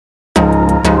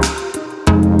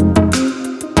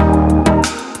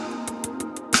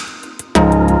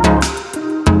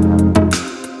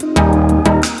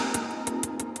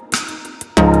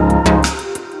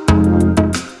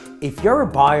If you're a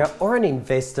buyer or an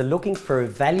investor looking for a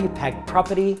value-packed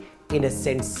property in a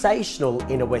sensational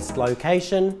inner west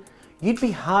location, you'd be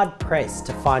hard-pressed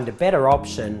to find a better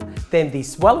option than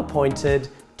this well-appointed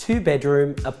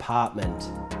 2-bedroom apartment.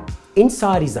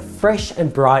 Inside is a fresh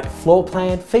and bright floor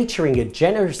plan featuring a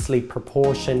generously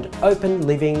proportioned open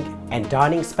living and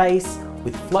dining space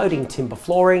with floating timber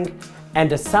flooring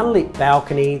and a sunlit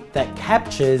balcony that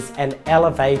captures an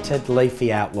elevated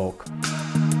leafy outlook.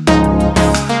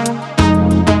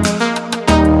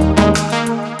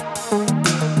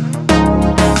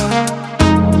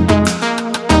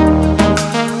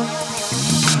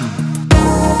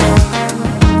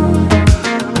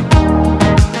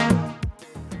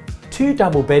 Two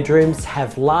double bedrooms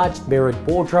have large mirrored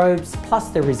wardrobes, plus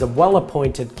there is a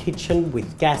well-appointed kitchen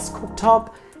with gas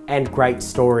cooktop and great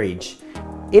storage.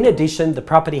 In addition, the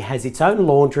property has its own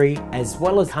laundry as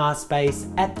well as car space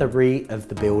at the rear of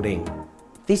the building.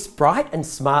 This bright and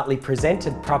smartly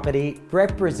presented property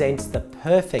represents the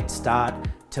perfect start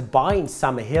to buying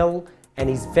Summerhill and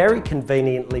is very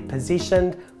conveniently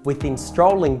positioned within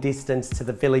strolling distance to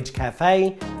the village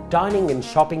cafe, dining and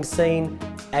shopping scene,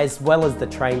 as well as the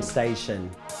train station.